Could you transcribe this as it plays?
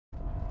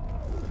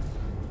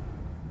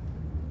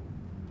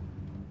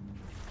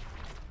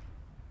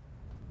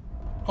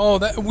Oh,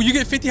 that will you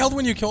get 50 health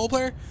when you kill a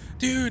player?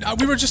 Dude,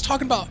 we were just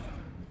talking about...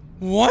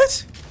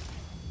 What?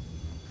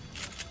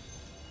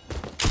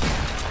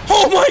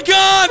 Oh my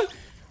god!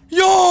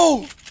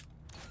 Yo!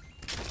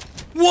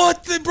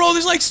 What the... Bro,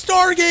 there's like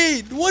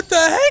Stargate! What the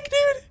heck,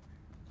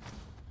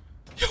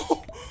 dude?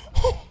 Yo!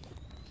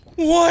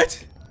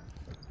 What?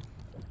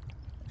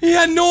 He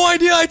had no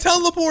idea I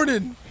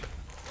teleported!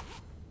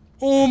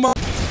 Oh my...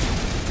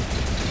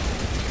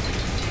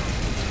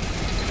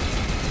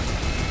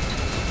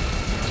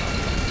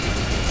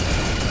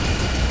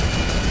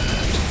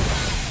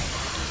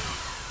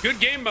 Good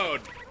game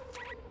mode.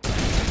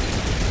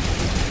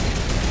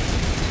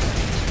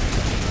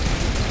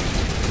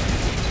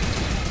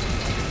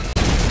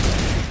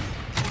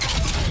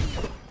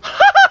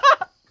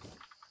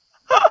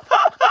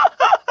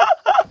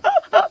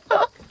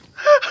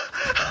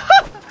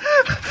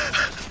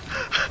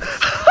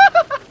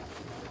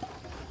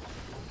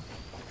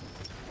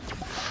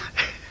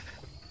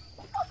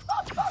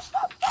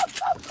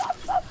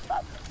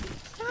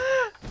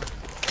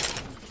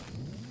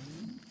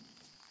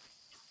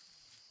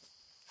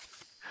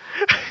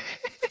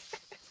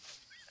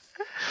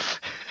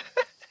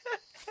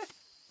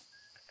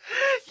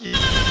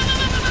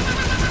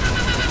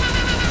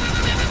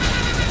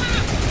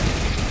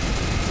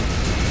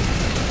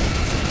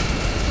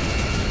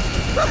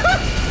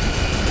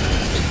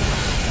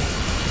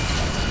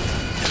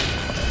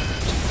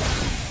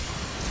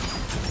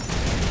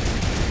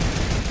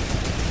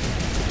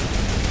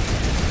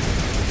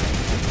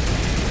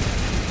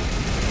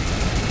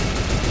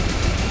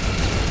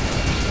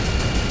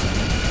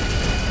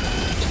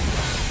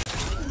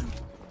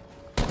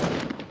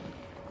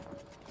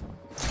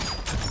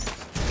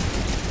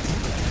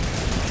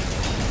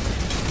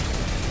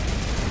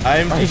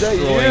 I'm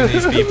destroying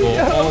these people.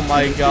 Oh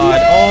my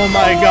god. Oh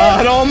my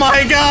god. Oh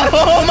my god.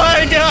 Oh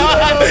my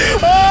god.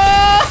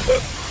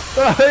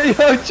 Oh!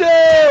 Yo,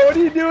 Jay, what are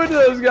you doing to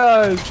those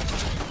guys?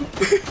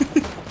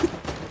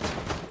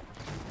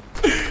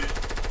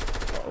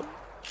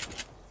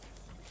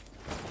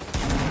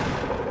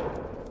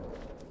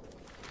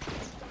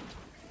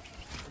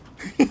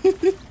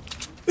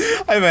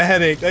 I have a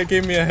headache. That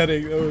gave me a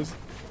headache. That was...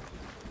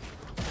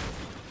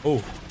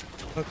 Oh.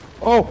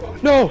 Oh,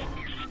 no.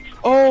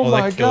 Oh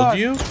my that god.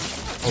 killed you?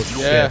 Oh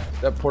Yeah,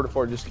 shit. that porta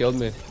fort just killed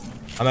me.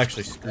 I'm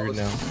actually screwed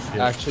now.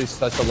 Shit. Actually,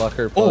 such a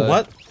lucker. Oh,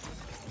 what?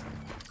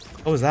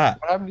 What was that?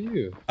 What happened to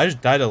you? I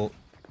just died of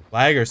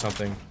lag or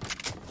something.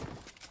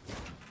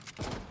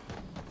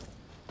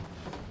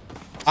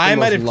 I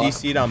might have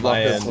DC'd on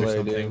my end or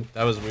something.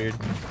 That was weird.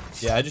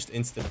 Yeah, I just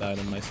instant died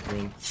on my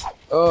screen.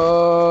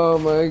 Oh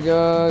my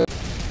god.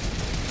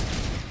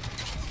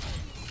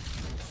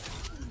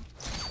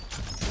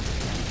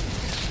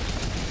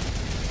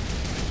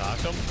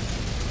 Knocked him.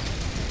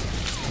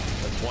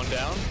 That's one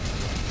down.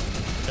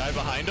 Guy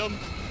behind him.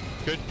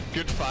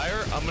 Good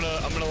fire. I'm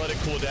gonna let it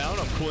cool down.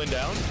 I'm cooling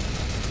down.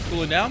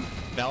 Cooling down?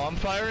 Now I'm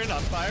firing.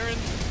 I'm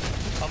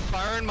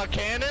firing my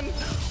cannon.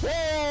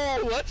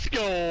 Whoa! Let's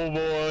go,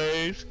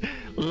 boys.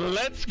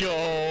 Let's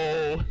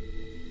go.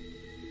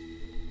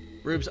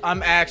 Rubes,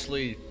 I'm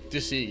actually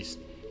deceased.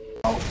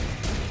 Oh,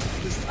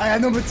 I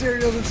had no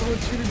materials and someone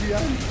shooting me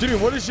on. Jimmy,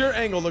 what does your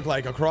angle look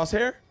like? A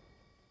crosshair?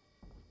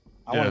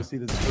 I want to see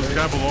this. There's a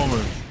guy below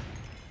me.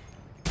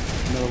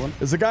 Another one.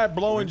 There's a guy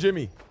blowing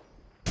Jimmy.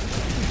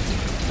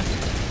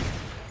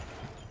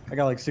 I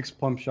got like 6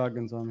 pump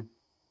shotguns on me.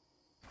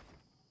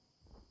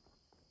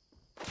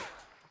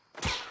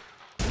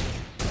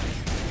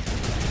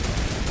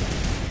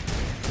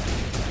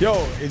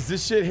 Yo, is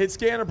this shit hit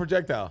scan or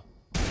projectile?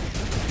 I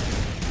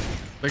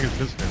think it's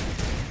this guy.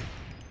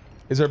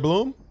 Is there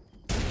bloom?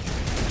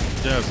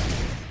 Yes.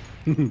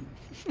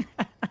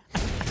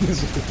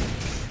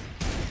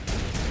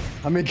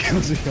 How many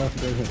kills you got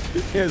there?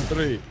 He has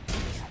 3.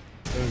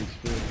 Oh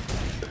shit.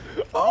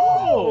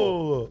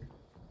 Oh!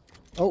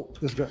 Oh,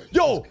 this guy.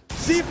 Yo,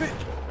 see if it...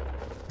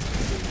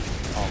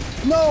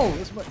 No!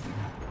 That's my...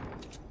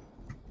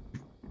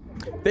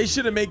 They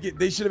should have made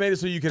it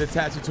so you could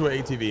attach it to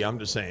an ATV. I'm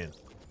just saying.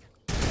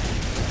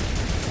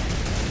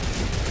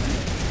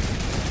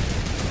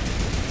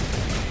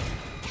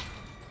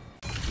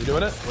 You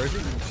doing it? Where is he?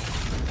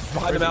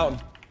 Behind the mountain.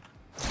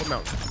 What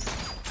mountain?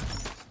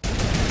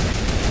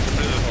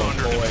 Oh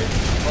boy.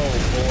 Oh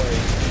boy.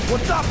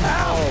 What's up,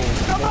 pal? Oh,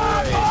 come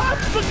on,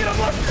 boss! Look at him!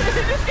 Look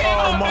at this game!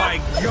 Oh my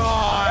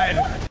god!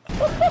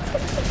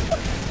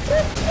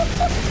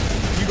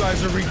 You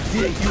guys are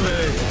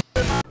ridiculous.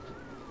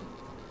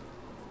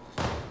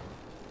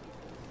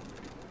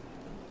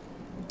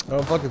 I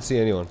don't fucking see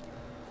anyone.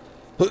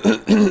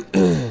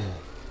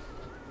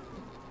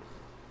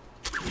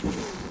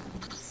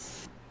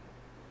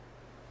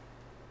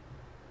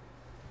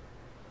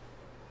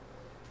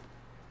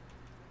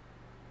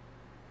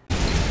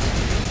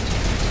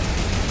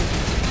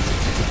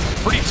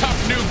 Pretty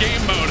tough new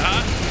game mode,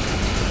 huh?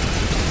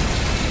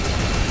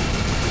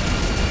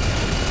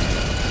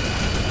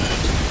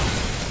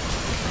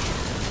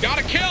 Got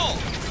a kill!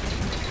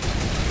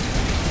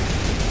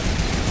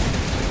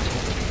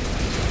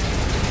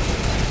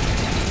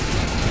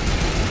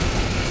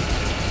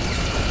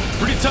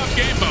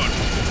 game mode.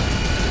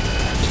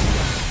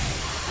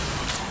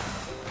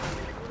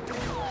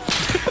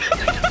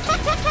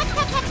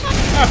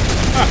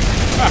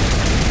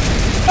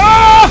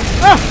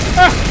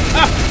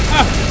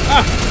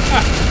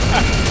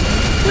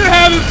 You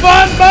having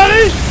fun,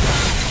 buddy?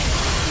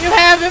 You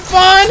having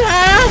fun,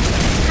 huh?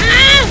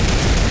 Huh?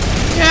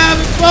 You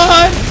having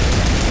fun?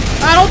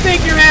 I don't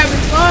think you're having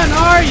fun,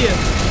 are you?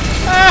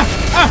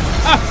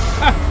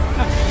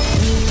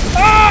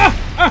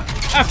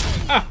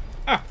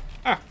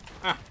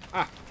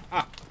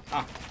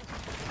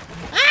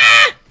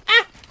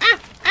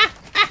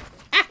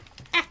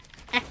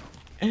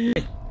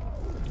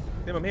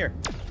 Tim, I'm here.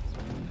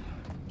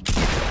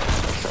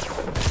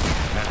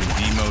 Having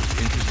the most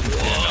interesting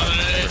standoff I've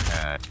ever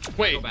had.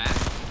 Wait,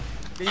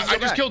 I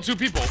just killed 2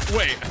 people.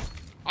 Wait,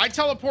 I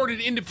teleported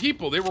into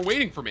people. They were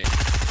waiting for me.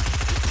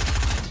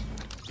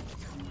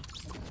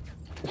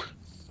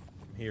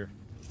 I'm here.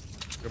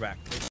 Go back.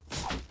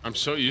 I'm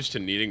so used to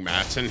needing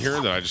mats in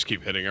here that I just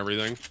keep hitting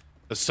everything.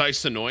 The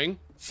site's annoying.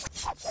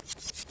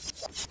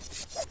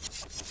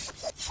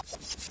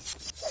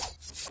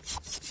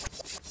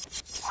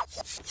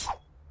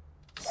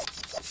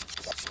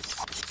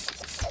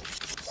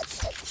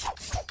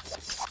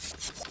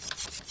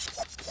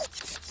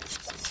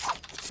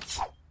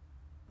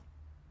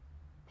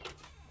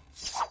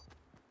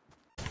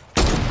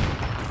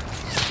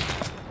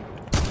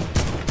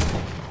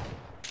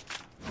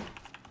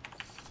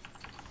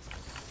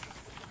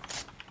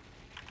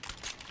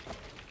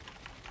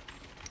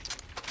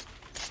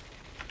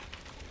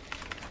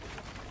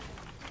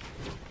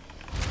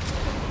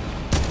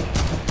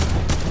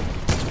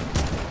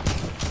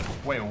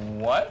 Wait,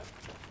 what?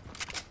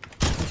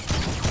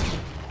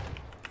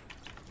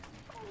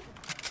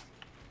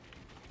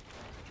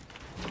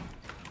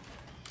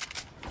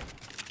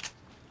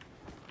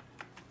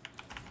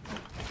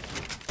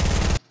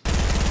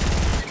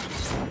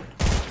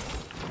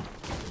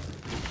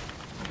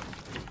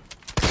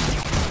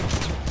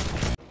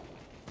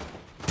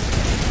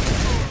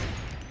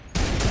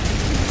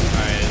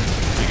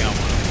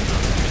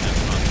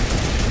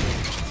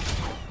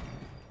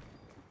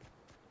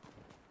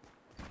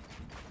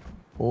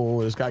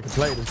 Oh, this guy can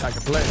play. This guy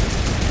can play.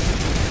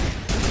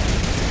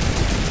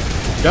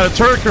 Got a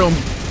turret kill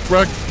him,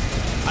 Breck.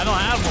 I don't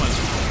have one.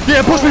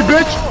 Yeah, push me,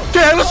 bitch.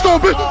 Yeah, let's go,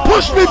 bitch.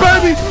 Push me,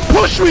 baby.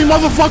 Push me,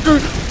 motherfucker.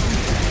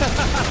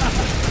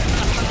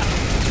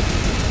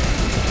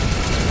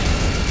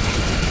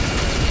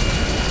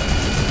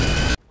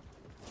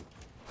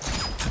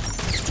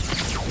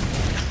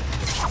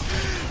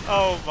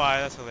 Oh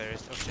my, that's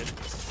hilarious. Oh shit.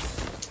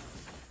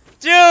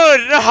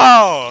 Dude,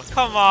 no!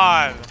 Come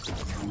on!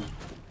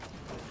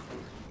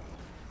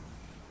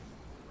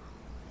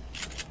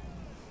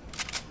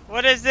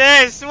 What is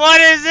this?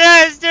 What is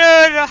this,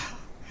 dude?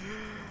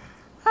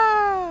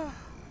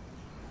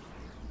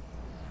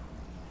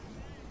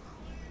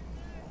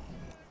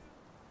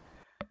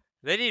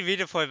 They need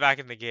redeploy back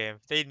in the game.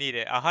 They need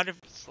it. 100%.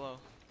 Slow.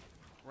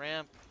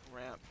 Ramp,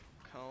 ramp,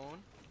 cone,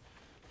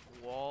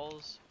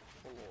 walls,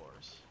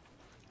 floors.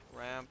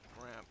 Ramp,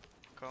 ramp,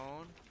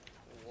 cone,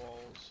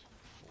 walls,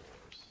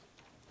 floors.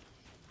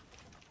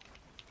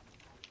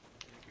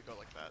 You could go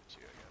like that too,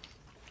 I guess.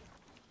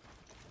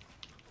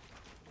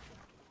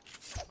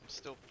 I'm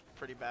still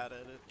pretty bad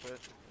at it, but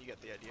you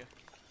get the idea.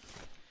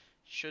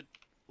 Should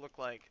look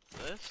like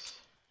this.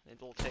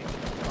 It'll take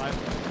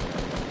 5 minutes.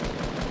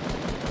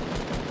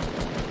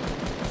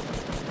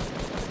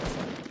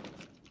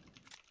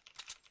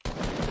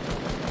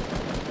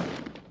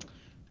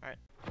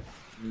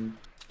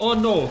 Oh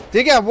no!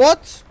 Digga,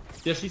 what?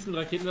 Der schießt mit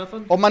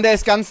Raketenwerfern? Oh Mann, der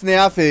ist ganz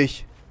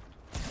nervig.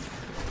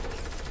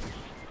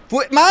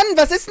 Wo, Mann,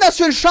 was ist denn das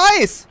für ein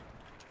Scheiß?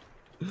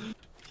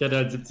 Ich hatte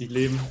halt 70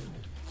 Leben.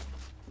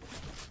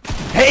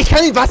 Hey, ich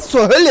kann nicht, was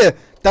zur Hölle?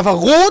 Da war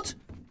rot.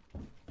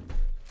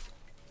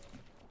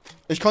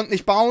 Ich konnte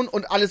nicht bauen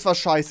und alles war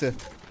scheiße.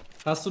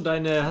 Hast du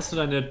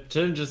deine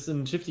Challenges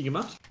in Shifty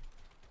gemacht?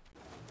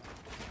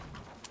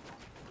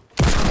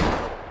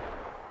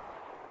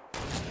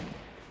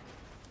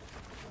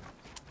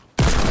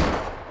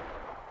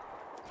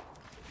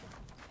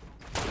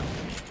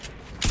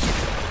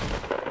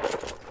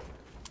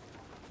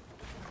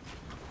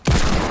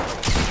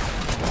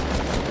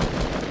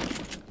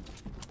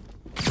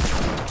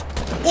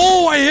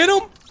 Oh, I hit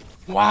him?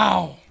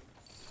 Wow.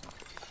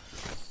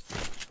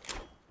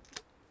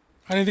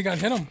 I didn't think I'd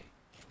hit him.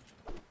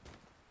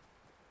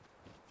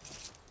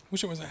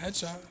 Wish it was a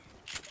headshot.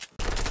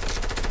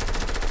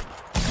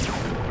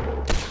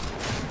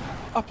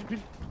 Up,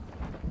 bitte.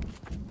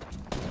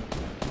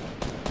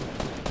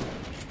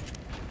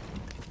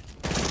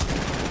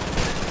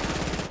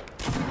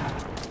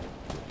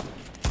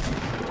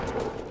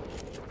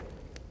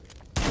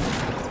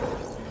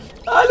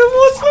 Hallo,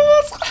 was?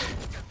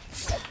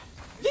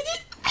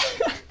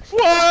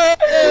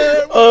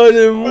 Oh,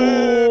 le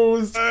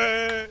mousse.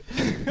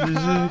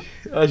 GG.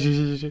 Ah,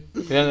 GG.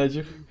 Rien à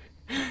dire.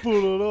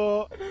 Oh là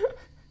là.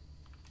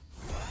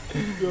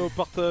 Yo,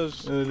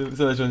 partage.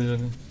 Ça va, j'en ai.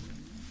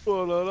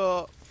 Oh là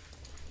là.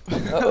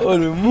 Oh,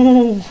 the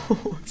most.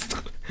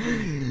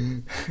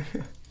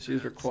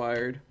 She's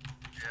required.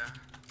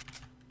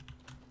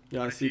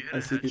 Yeah, I see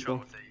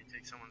people.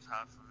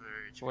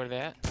 Where are they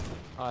at?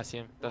 Oh, I see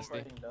him.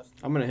 Dusty.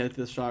 I'm gonna hit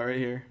this shot right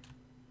here.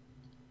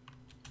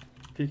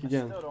 Peek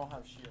again. I still don't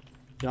have shield.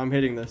 Yeah, I'm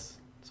hitting this.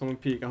 Someone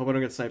peek. I hope I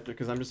don't get sniped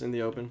because I'm just in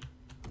the open.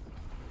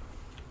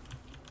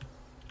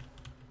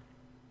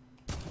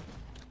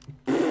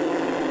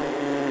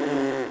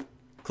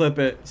 Clip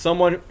it.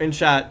 Someone in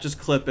chat, just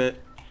clip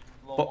it.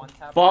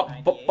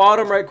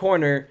 Bottom right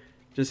corner,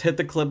 just hit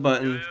the clip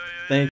button. Thank you.